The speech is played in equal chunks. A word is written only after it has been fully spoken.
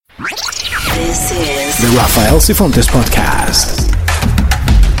the Rafael Cifuentes Podcast.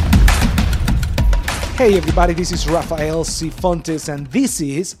 Hey everybody, this is Rafael Cifuentes and this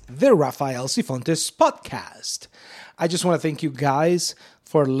is the Rafael Cifuentes Podcast. I just want to thank you guys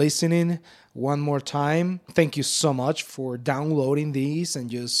for listening one more time. Thank you so much for downloading these and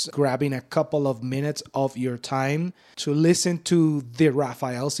just grabbing a couple of minutes of your time to listen to the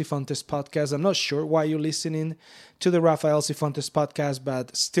Rafael Cifuentes Podcast. I'm not sure why you're listening to the Rafael Cifuentes Podcast,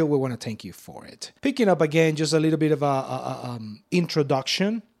 but still we want to thank you for it. Picking up again, just a little bit of a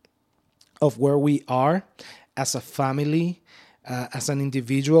introduction of where we are as a family. As an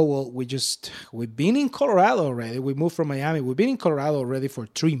individual, well, we've been in Colorado already. We moved from Miami. We've been in Colorado already for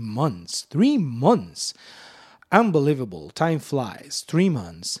 3 months. 3 months. Unbelievable. Time flies. 3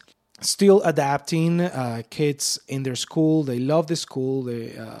 months. Still adapting. Kids in their school. They love the school.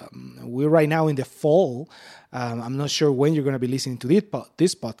 We're right now in the fall. I'm not sure when you're going to be listening to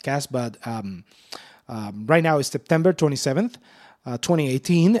this podcast, but right now it's September 27th.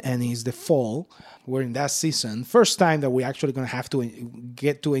 2018, and it's the fall. We're in that season. First time that we're actually going to have to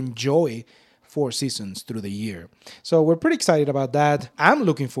get to enjoy 4 seasons through the year. So we're pretty excited about that. I'm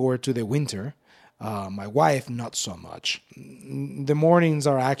looking forward to the winter. My wife, not so much. The mornings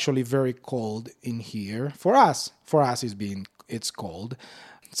are actually very cold in here. For us it's cold.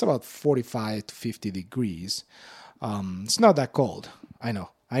 It's about 45 to 50 degrees. It's not that cold. I know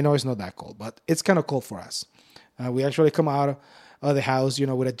it's not that cold, but it's kind of cold for us. We actually come out of the house,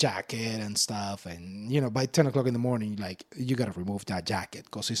 with a jacket and stuff. And, by 10 o'clock in the morning, you got to remove that jacket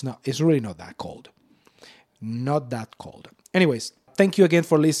because it's really not that cold. Not that cold. Anyways, thank you again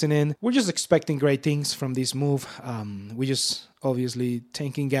for listening. We're just expecting great things from this move. We just obviously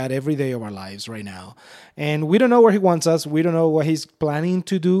thanking God every day of our lives right now. And we don't know where he wants us. We don't know what he's planning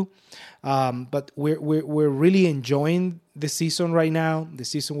to do. But we're really enjoying the season right now, the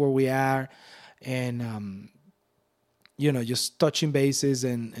season where we are. And, just touching bases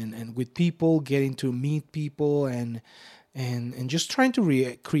and with people, getting to meet people and just trying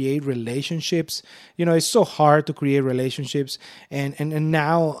to create relationships. It's so hard to create relationships. And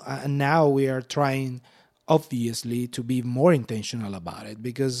now we are trying, obviously, to be more intentional about it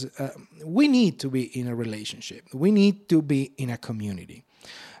because we need to be in a relationship. We need to be in a community.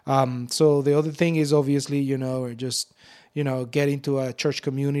 So the other thing is obviously, getting to a church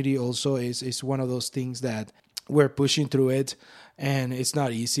community also is one of those things that we're pushing through it, and it's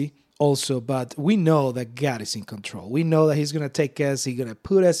not easy also, but we know that God is in control. We know that he's going to take us, he's going to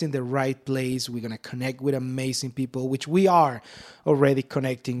put us in the right place. We're going to connect with amazing people, which we are already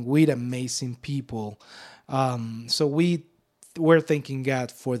connecting with amazing people. So we're thanking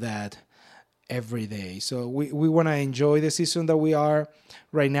God for that every day. So we want to enjoy the season that we are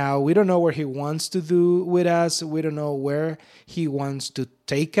right now. We don't know where he wants to do with us. We don't know where he wants to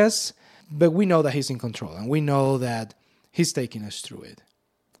take us. But we know that he's in control, and we know that he's taking us through it.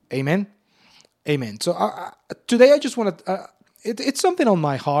 Amen? Amen. So today I just want to, it's something on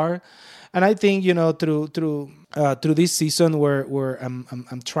my heart, and I think, through this season where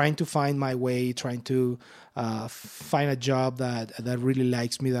I'm trying to find my way, trying to find a job that really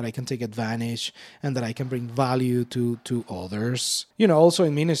likes me, that I can take advantage, and that I can bring value to others. Also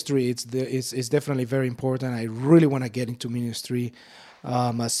in ministry, it's definitely very important. I really want to get into ministry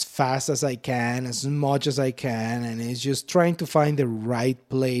as fast as I can, as much as I can, and it's just trying to find the right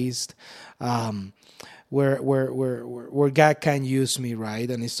place where God can use me, right?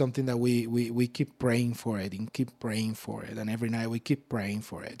 And it's something that we keep praying for it and keep praying for it, and every night we keep praying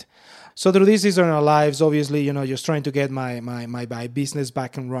for it. So through this season in our lives, obviously, just trying to get my business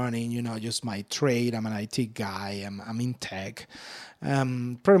back and running, just my trade. I'm an IT guy. I'm in tech.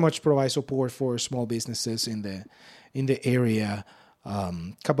 Pretty much provide support for small businesses in the area.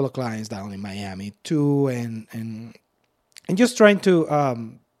 Couple of clients down in Miami too, and just trying to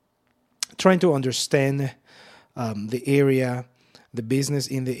understand the area, the business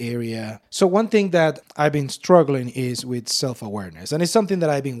in the area. So one thing that I've been struggling is with self-awareness, and it's something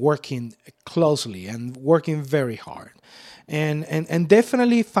that I've been working closely and working very hard, and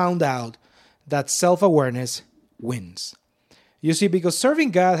definitely found out that self-awareness wins. You see, because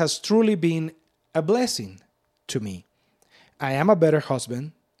serving God has truly been a blessing to me. I am a better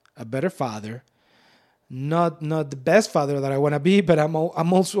husband, a better father, not the best father that I want to be, but I'm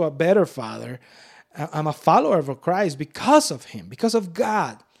also a better father. I'm a follower of Christ because of him, because of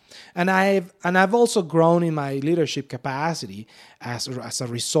God. And I've also grown in my leadership capacity as a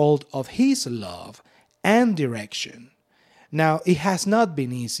result of his love and direction. Now, it has not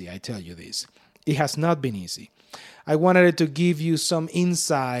been easy, I tell you this. It has not been easy. I wanted to give you some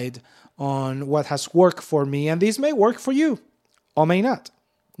insight on what has worked for me, and this may work for you or may not.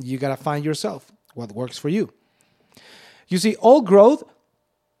 You got to find yourself what works for you. You see, all growth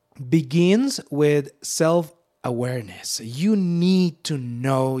begins with self-awareness. You need to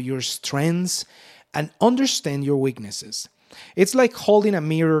know your strengths and understand your weaknesses. It's like holding a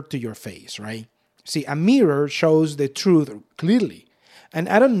mirror to your face, right? See, a mirror shows the truth clearly. And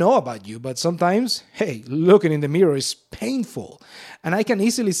I don't know about you, but sometimes, hey, looking in the mirror is painful. And I can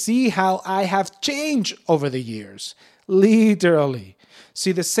easily see how I have changed over the years. Literally.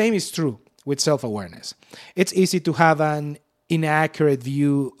 See, the same is true with self-awareness. It's easy to have an inaccurate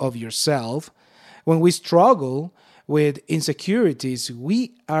view of yourself. When we struggle with insecurities,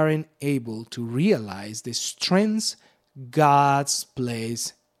 we aren't able to realize the strengths God's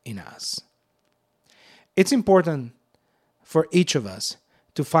placed in us. It's important for each of us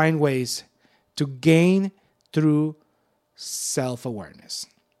to find ways to gain through self-awareness.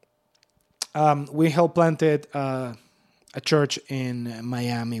 We helped planted a church in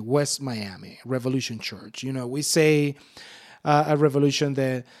Miami, West Miami, Revolution Church. You know, we say at Revolution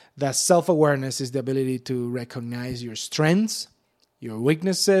that self-awareness is the ability to recognize your strengths, your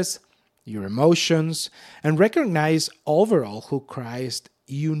weaknesses, your emotions, and recognize overall who Christ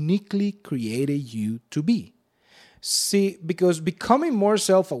uniquely created you to be. See, because becoming more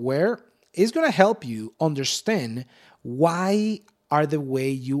self-aware is going to help you understand why are the way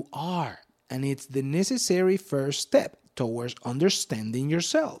you are. And it's the necessary first step towards understanding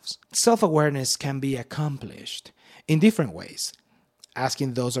yourselves. Self-awareness can be accomplished in different ways.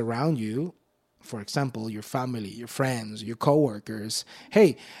 Asking those around you, for example, your family, your friends, your coworkers,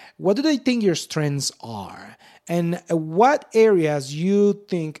 hey, what do they think your strengths are? And what areas you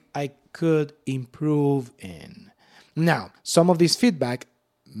think I could improve in? Now, some of this feedback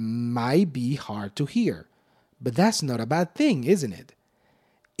might be hard to hear, but that's not a bad thing, isn't it?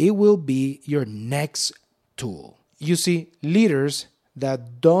 It will be your next tool. You see, leaders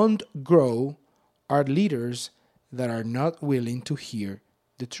that don't grow are leaders that are not willing to hear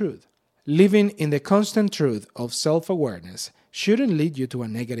the truth. Living in the constant truth of self-awareness shouldn't lead you to a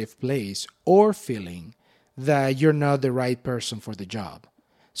negative place or feeling that you're not the right person for the job.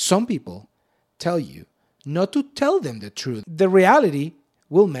 Some people tell you not to tell them the truth. The reality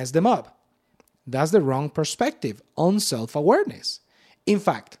will mess them up. That's the wrong perspective on self-awareness. In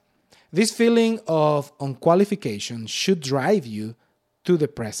fact, this feeling of unqualification should drive you to the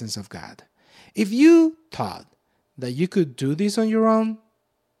presence of God. If you thought that you could do this on your own,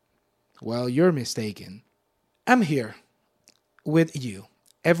 well, you're mistaken. I'm here with you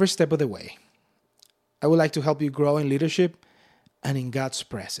every step of the way. I would like to help you grow in leadership and in God's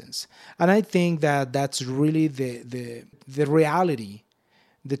presence. And I think that that's really the reality,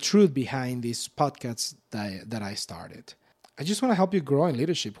 the truth behind these podcasts that I started. I just want to help you grow in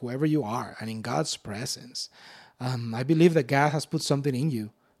leadership, whoever you are, and in God's presence. I believe that God has put something in you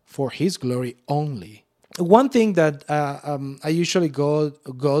for His glory only. One thing that I usually go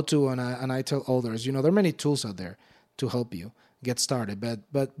to and I tell others, you know, there are many tools out there to help you get started.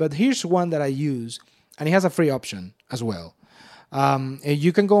 But here's one that I use, and it has a free option as well.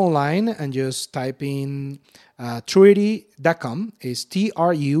 You can go online and just type in truity.com. It's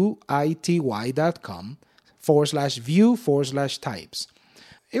truity.com/view/types.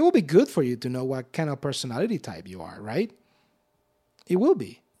 It will be good for you to know what kind of personality type you are, right? It will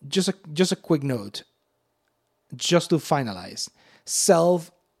be. Just a quick note, just to finalize.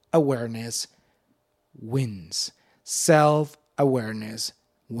 Self-awareness wins. Self-awareness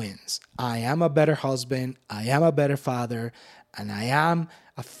wins. I am a better husband. I am a better father. And I am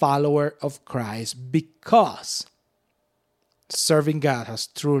a follower of Christ because serving God has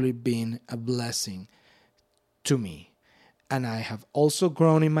truly been a blessing to me. And I have also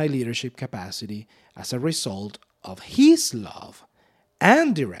grown in my leadership capacity as a result of His love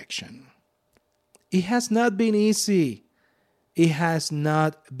and direction. It has not been easy. It has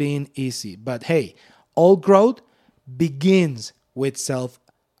not been easy. But hey, all growth begins with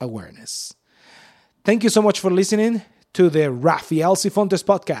self-awareness. Thank you so much for listening to the Rafael Sifontes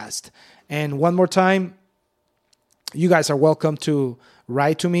podcast. And one more time, you guys are welcome to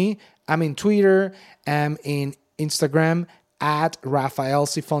write to me. I'm in Twitter. I'm in Instagram at Rafael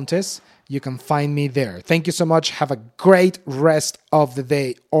Sifontes. You can find me there. Thank you so much. Have a great rest of the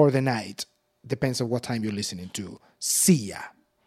day or the night. Depends on what time you're listening to. See ya.